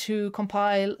going to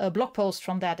compile a blog post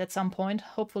from that at some point,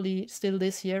 hopefully still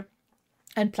this year,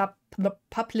 and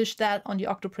publish that on the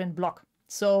OctoPrint blog.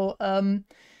 So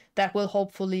that will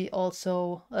hopefully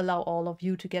also allow all of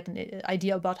you to get an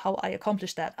idea about how I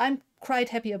accomplished that. I'm quite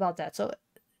happy about that. So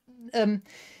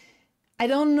I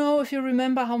don't know if you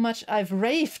remember how much I've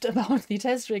raved about the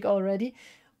test rig already,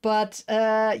 but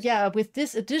yeah, with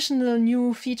this additional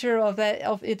new feature of it,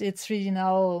 it's really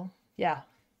now, yeah,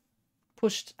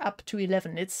 pushed up to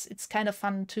 11. It's kind of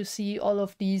fun to see all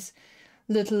of these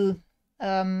little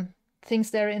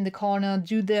things there in the corner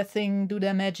do their thing, do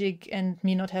their magic, and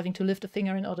me not having to lift a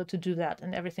finger in order to do that,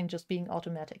 and everything just being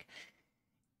automatic.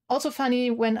 Also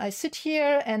funny when I sit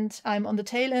here and I'm on the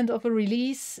tail end of a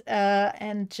release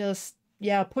and just,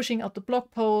 yeah, pushing out the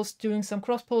blog post, doing some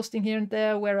cross-posting here and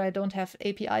there where I don't have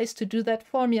APIs to do that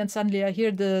for me, and suddenly I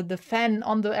hear the fan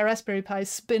on the Raspberry Pi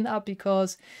spin up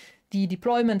because the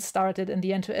deployment started and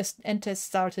the end-to-end test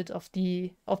started of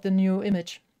the new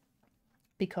image.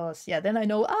 Because yeah, then I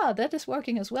know, that is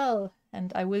working as well,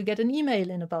 and I will get an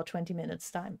email in about 20 minutes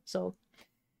time. So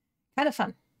kind of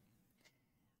fun.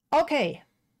 Okay,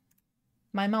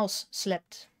 my mouse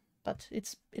slept, but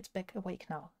it's back awake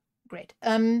now. Great.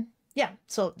 Yeah,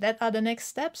 so that are the next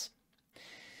steps.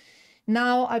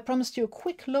 Now I promised you a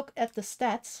quick look at the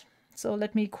stats. So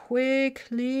let me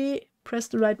quickly press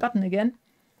the right button again.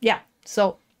 Yeah,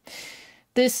 so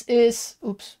this is,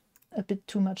 oops, a bit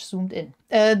too much zoomed in.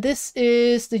 This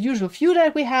is the usual view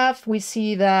that we have. We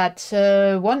see that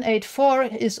 184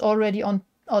 is already in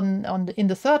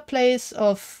the third place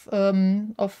of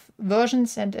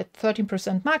versions and at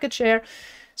 13% market share.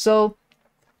 So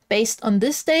based on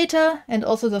this data and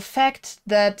also the fact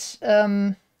that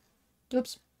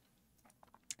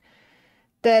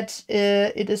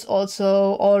it is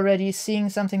also already seeing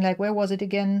something like, where was it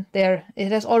again? There,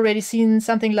 it has already seen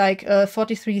something like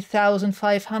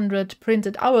 43,500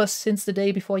 printed hours since the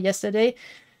day before yesterday.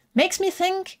 Makes me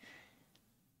think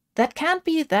that can't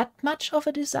be that much of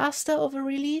a disaster of a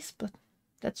release, but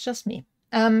that's just me.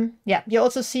 Yeah, you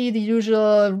also see the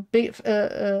usual big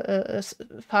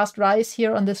fast rise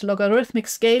here on this logarithmic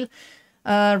scale.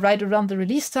 Right around the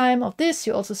release time of this,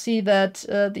 you also see that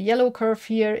the yellow curve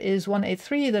here is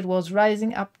 183 that was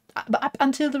rising up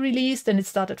until the release, then it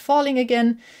started falling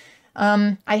again.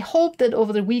 I hope that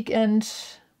over the weekend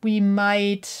we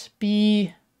might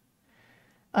be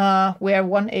where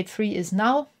 183 is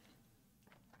now.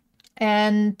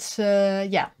 And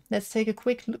yeah, let's take a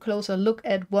quick closer look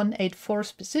at 184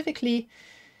 specifically.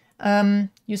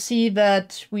 You see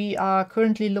that we are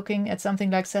currently looking at something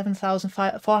like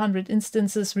 7,400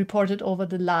 instances reported over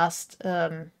the last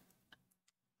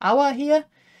hour here.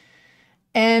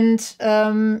 And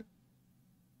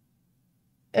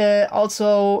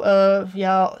also,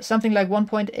 yeah, something like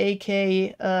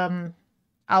 1.8K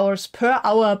hours per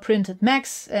hour printed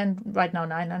max, and right now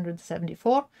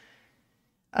 974.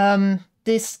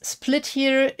 This split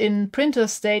here in printer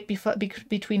state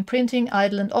between printing,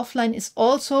 idle, and offline is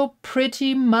also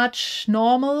pretty much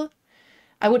normal.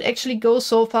 I would actually go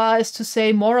so far as to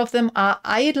say more of them are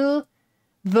idle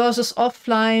versus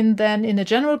offline than in a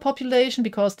general population,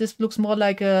 because this looks more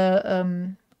like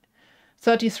a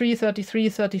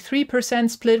 33%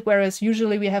 split, whereas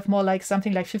usually we have more like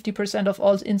something like 50% of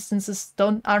all instances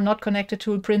are not connected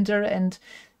to a printer, and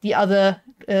the other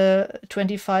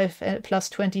 25 plus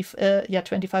 25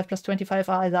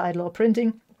 are either idle or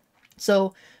printing.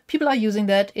 So people are using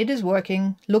that. It is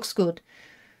working. Looks good.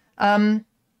 Here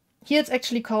it's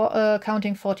actually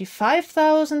counting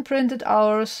 45,000 printed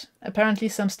hours. Apparently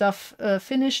some stuff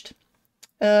finished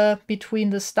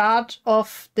between the start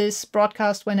of this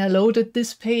broadcast when I loaded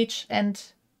this page and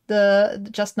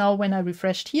just now when I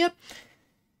refreshed here.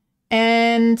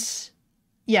 And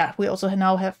yeah, we also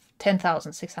now have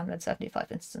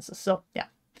 10,675 instances. So yeah.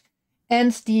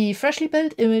 And the freshly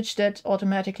built image that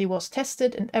automatically was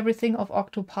tested and everything of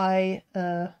Octopi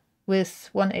with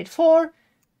 184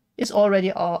 is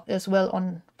already as well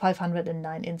on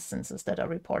 509 instances that are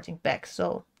reporting back.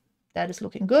 So that is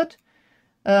looking good.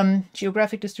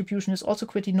 Geographic distribution is also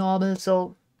pretty normal.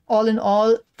 So all in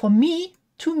all, to me,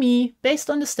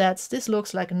 based on the stats, this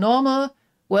looks like a normal,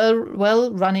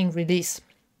 well-running release.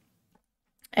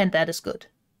 And that is good.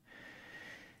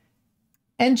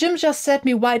 And Jim just said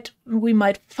we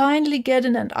might finally get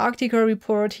an Antarctica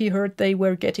report. He heard they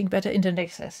were getting better internet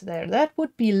access there. That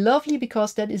would be lovely,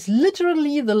 because that is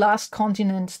literally the last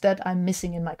continent that I'm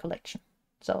missing in my collection.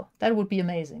 So that would be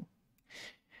amazing.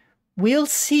 We'll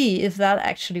see if that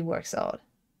actually works out.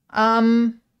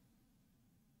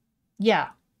 Yeah.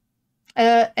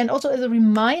 And also as a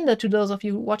reminder to those of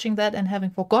you watching that and having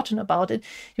forgotten about it,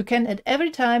 you can at every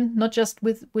time, not just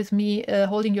with me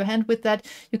holding your hand with that,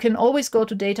 you can always go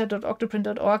to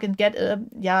data.octoprint.org and get a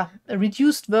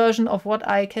reduced version of what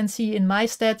I can see in my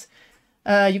stats.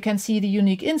 You can see the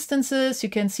unique instances. You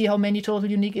can see how many total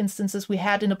unique instances we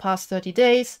had in the past 30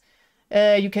 days.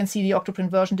 You can see the Octoprint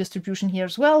version distribution here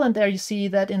as well. And there you see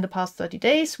that in the past 30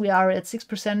 days, we are at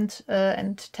 6%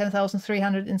 and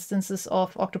 10,300 instances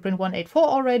of Octoprint 184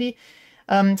 already.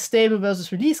 Stable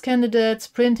versus release candidates,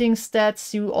 printing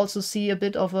stats. You also see a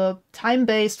bit of a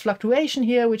time-based fluctuation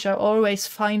here, which I always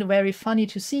find very funny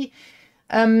to see.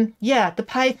 Yeah, the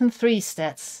Python 3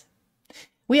 stats.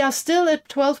 We are still at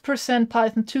 12%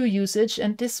 Python 2 usage,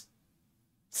 and this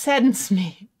saddens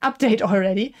me. Update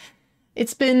already.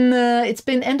 It's been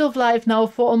end of life now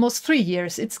for almost 3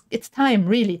 years. It's time,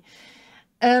 really.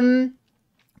 Python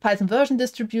version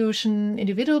distribution,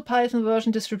 individual Python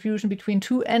version distribution between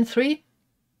 2 and 3.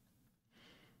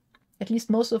 At least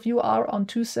most of you are on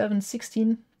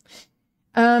 2.7.16.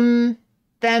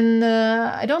 Then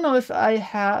I don't know if I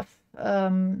have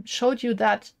showed you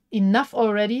that enough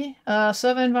already.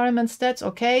 Server environment stats,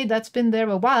 okay, that's been there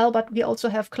a while, but we also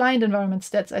have client environment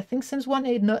stats, I think since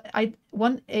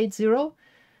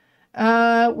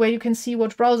 1.8.0, where you can see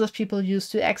what browsers people use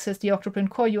to access the Octoprint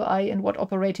core UI and what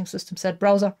operating systems that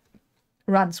browser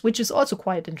runs, which is also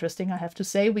quite interesting, I have to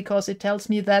say, because it tells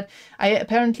me that I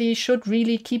apparently should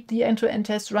really keep the end-to-end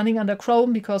tests running under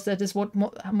Chrome, because that is what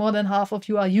more than half of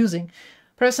you are using.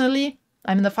 Personally,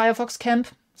 I'm in the Firefox camp,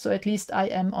 so at least I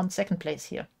am on second place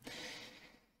here.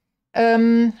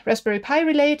 Raspberry Pi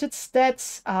related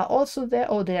stats are also there.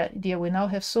 Oh, dear, we now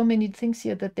have so many things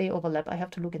here that they overlap. I have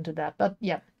to look into that, but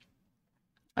yeah.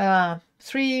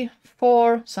 3,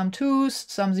 4, some 2s,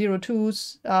 some 0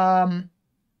 2s.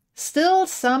 Still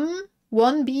some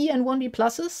 1B and 1B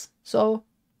pluses, so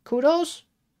kudos.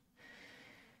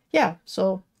 Yeah,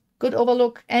 so good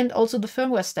overlook, and also the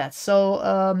firmware stats.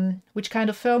 So which kind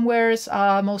of firmwares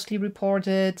are mostly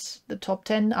reported? The top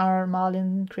 10 are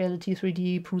Marlin, Creality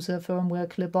 3D, Prusa firmware,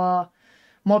 Clipper,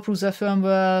 more Prusa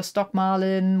firmware, stock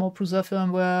Marlin, more Prusa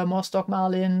firmware, more stock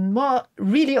Marlin, more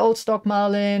really old stock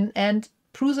Marlin, and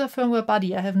Prusa firmware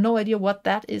Buddy. I have no idea what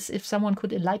that is. If someone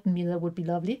could enlighten me, that would be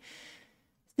lovely.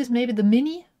 Is this maybe the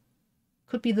Mini?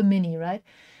 Could be the Mini, right?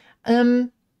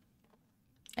 And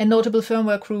notable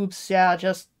firmware groups, yeah,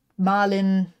 just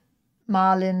Marlin,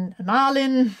 a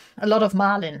lot of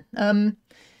Marlin.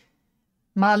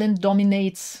 Marlin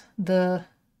dominates the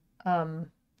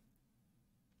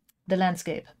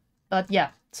landscape. But yeah,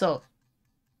 so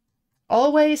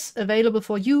always available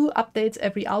for you, updates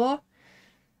every hour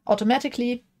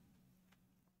automatically.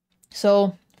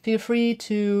 So feel free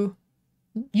to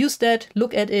use that,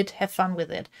 look at it, have fun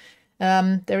with it.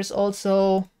 There's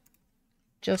also,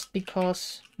 just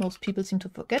because most people seem to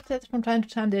forget that from time to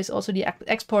time, there's also the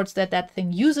exports that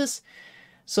thing uses.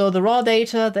 So the raw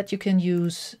data that you can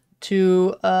use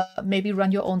to maybe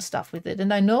run your own stuff with it.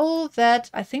 And I know that,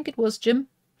 I think it was Jim,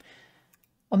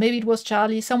 or maybe it was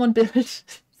Charlie, someone built,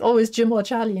 it's always Jim or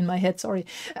Charlie in my head, sorry,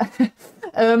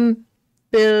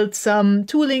 build some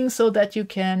tooling so that you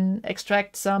can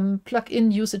extract some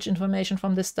plugin usage information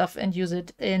from this stuff and use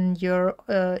it in your,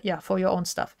 for your own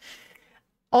stuff.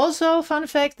 Also, fun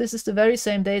fact, this is the very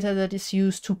same data that is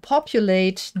used to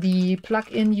populate the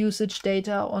plugin usage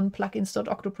data on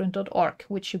plugins.octoprint.org,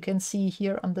 which you can see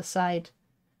here on the side.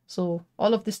 So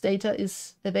all of this data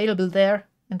is available there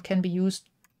and can be used,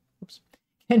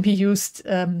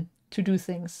 to do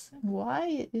things.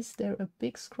 Why is there a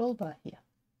big scroll bar here?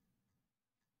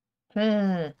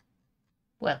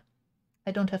 Well,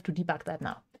 I don't have to debug that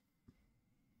now.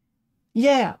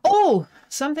 Yeah. Oh,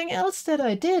 something else that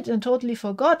I did and totally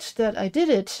forgot that I did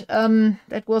it.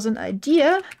 That was an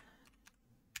idea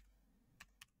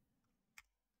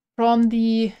from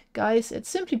the guys at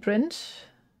SimplyPrint.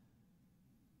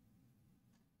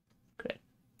 Great.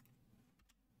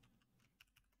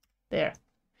 There.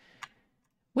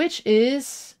 Which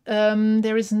is,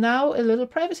 there is now a little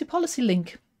privacy policy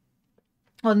link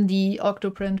on the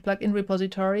OctoPrint plugin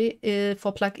repository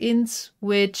for plugins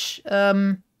which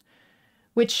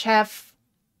have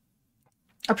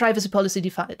a privacy policy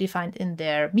defined in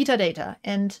their metadata.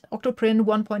 And OctoPrint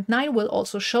 1.9 will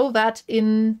also show that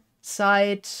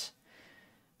inside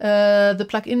the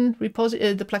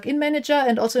plugin manager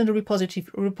and also in the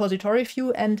repository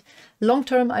view. And long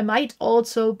term, I might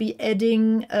also be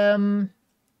adding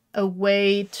a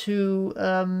way to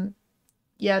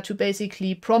to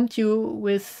basically prompt you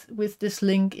with this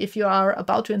link if you are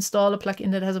about to install a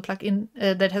plugin that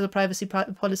has a privacy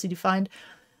policy defined.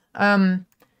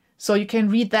 So you can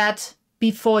read that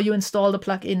before you install the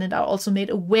plugin, and are also made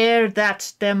aware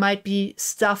that there might be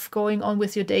stuff going on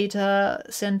with your data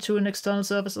sent to an external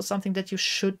service or something that you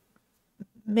should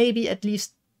maybe at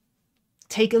least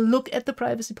take a look at the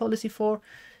privacy policy for.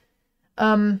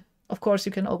 Of course,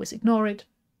 you can always ignore it.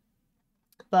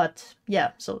 But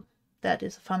yeah, so that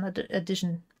is a fun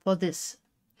addition for this.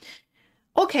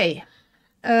 Okay,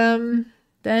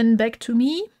 then back to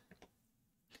me.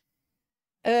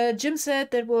 Jim said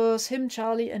that was him,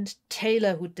 Charlie, and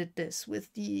Taylor who did this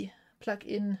with the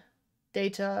plugin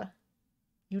data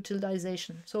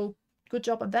utilization. So good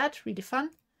job on that, really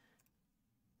fun.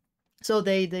 So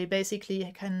they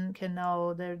basically can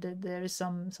now, there is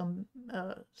some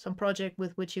project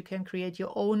with which you can create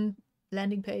your own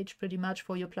landing page pretty much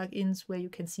for your plugins, where you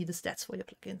can see the stats for your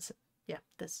plugins. Yeah,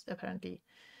 this apparently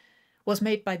was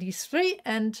made by these three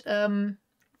and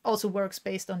also works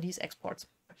based on these exports.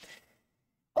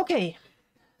 Okay,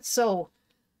 so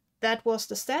that was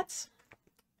the stats.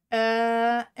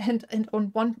 And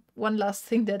on one last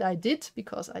thing that I did,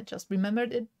 because I just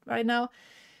remembered it right now.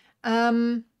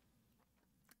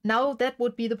 Now that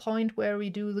would be the point where we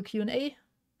do the Q&A.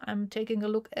 I'm taking a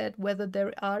look at whether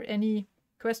there are any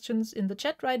questions in the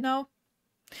chat right now.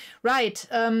 Right,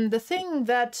 the thing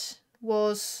that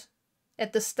was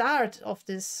at the start of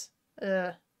this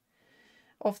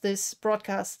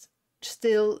broadcast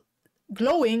still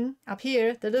glowing up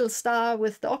here, the little star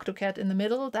with the OctoCat in the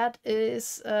middle, that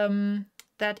is a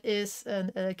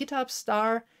GitHub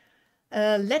star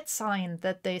LED sign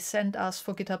that they sent us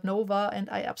for GitHub Nova, and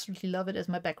I absolutely love it as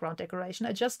my background decoration.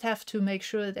 I just have to make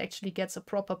sure it actually gets a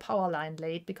proper power line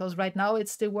laid, because right now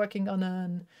it's still working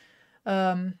on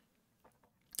a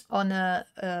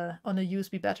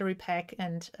USB battery pack,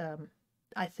 and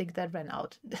I think that ran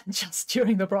out just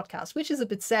during the broadcast, which is a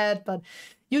bit sad, but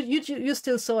you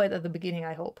still saw it at the beginning,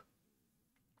 I hope.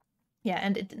 Yeah,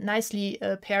 and it nicely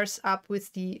pairs up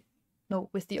with the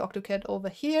OctoCat over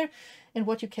here. And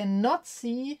what you cannot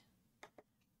see,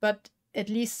 but at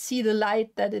least see the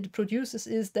light that it produces,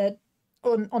 is that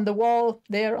on the wall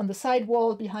there, on the side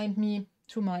wall behind me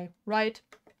to my right,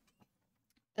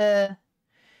 there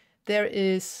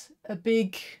is a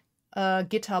big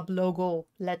GitHub logo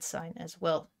LED sign as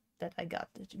well that I got,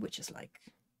 which is like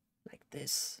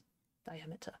this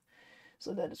diameter.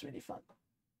 So that is really fun.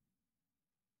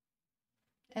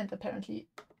 And apparently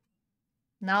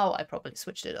now I probably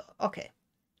switched it off. Okay.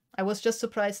 I was just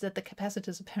surprised that the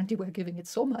capacitors apparently were giving it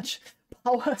so much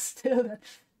power still that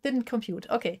didn't compute.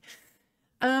 Okay.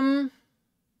 Yeah.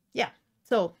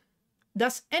 So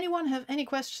does anyone have any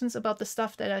questions about the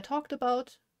stuff that I talked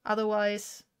about?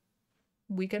 Otherwise,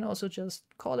 we can also just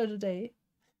call it a day.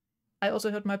 I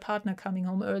also heard my partner coming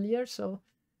home earlier, so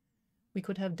we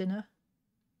could have dinner.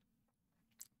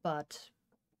 But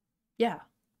yeah,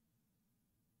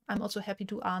 I'm also happy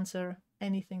to answer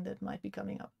anything that might be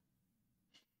coming up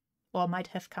or might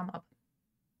have come up.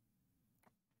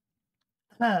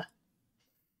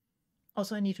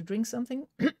 Also, I need to drink something.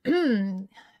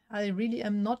 I really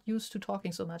am not used to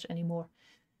talking so much anymore.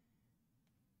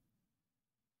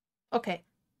 Okay.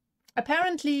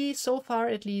 Apparently, so far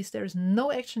at least, there is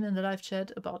no action in the live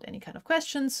chat about any kind of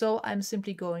questions, so I'm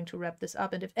simply going to wrap this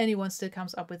up, and if anyone still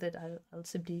comes up with it, I'll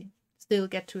simply still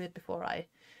get to it before I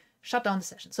shut down the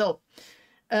session. So,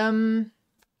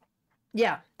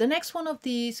 yeah, the next one of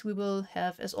these we will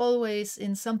have, as always,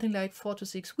 in something like 4 to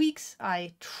 6 weeks.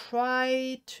 I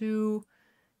try to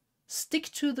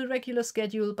stick to the regular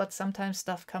schedule, but sometimes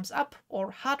stuff comes up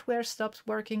or hardware stops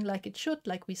working like it should,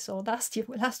 like we saw last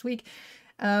week,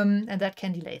 and that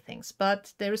can delay things,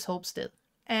 but there is hope still.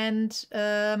 And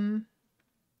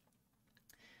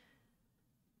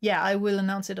yeah, I will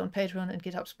announce it on Patreon and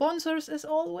GitHub sponsors as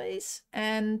always,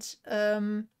 and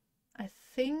I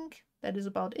think that is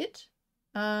about it.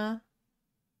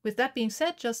 With that being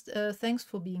said, just thanks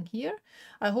for being here.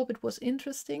 I hope it was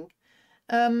interesting.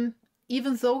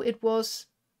 Even though it was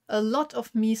a lot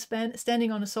of me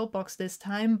standing on a soapbox this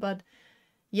time, but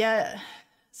yeah,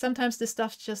 sometimes this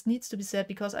stuff just needs to be said,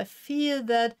 because I feel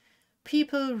that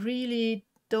people really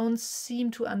don't seem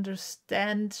to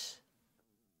understand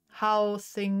how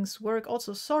things work.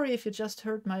 Also, sorry if you just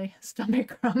heard my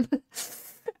stomach grumble.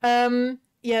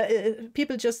 Yeah,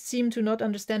 people just seem to not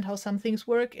understand how some things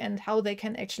work and how they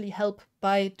can actually help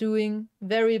by doing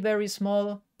very, very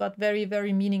small but very,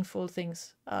 very meaningful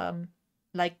things,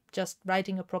 like just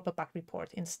writing a proper bug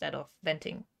report instead of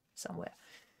venting somewhere.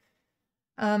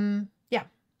 Yeah,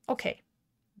 okay.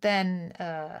 Then,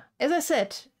 as I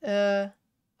said,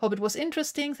 hope it was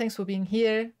interesting. Thanks for being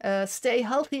here. Stay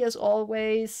healthy as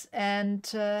always, and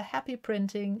happy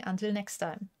printing until next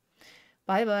time.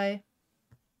 Bye-bye.